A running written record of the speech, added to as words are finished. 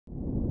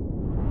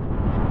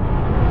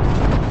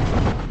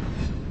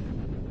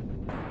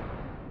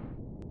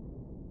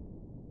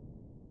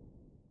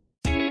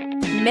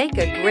Make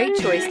a great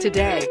choice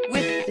today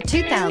with the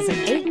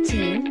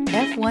 2018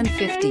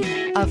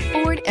 F-150. A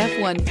Ford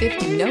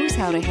F-150 knows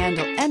how to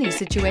handle any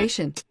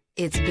situation.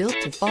 It's built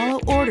to follow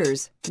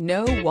orders,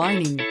 no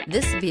whining.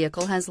 This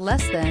vehicle has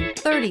less than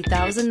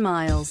 30,000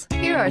 miles.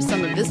 Here are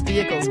some of this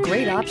vehicle's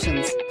great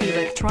options: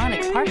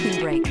 electronic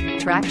parking brake,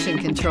 traction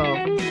control,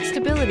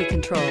 stability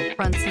control,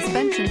 front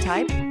suspension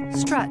type,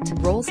 strut,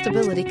 roll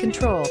stability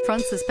control,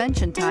 front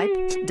suspension type,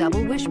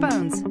 double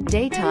wishbones,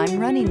 daytime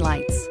running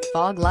lights,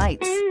 fog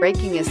lights,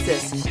 braking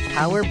assist,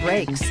 power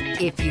brakes.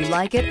 If you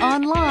like it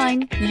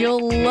online,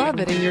 you'll love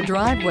it in your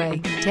driveway.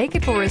 Take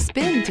it for a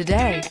spin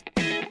today.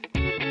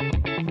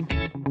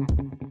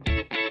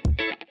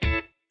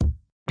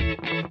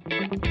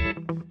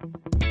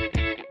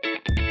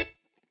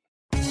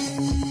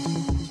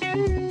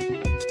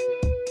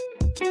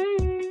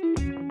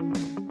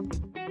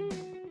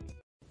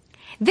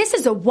 This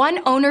is a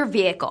one-owner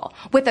vehicle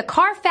with a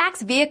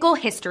Carfax Vehicle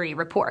History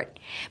Report.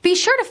 Be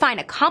sure to find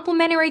a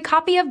complimentary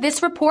copy of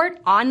this report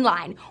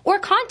online or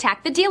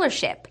contact the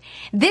dealership.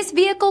 This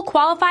vehicle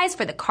qualifies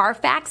for the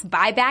Carfax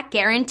Buyback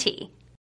Guarantee.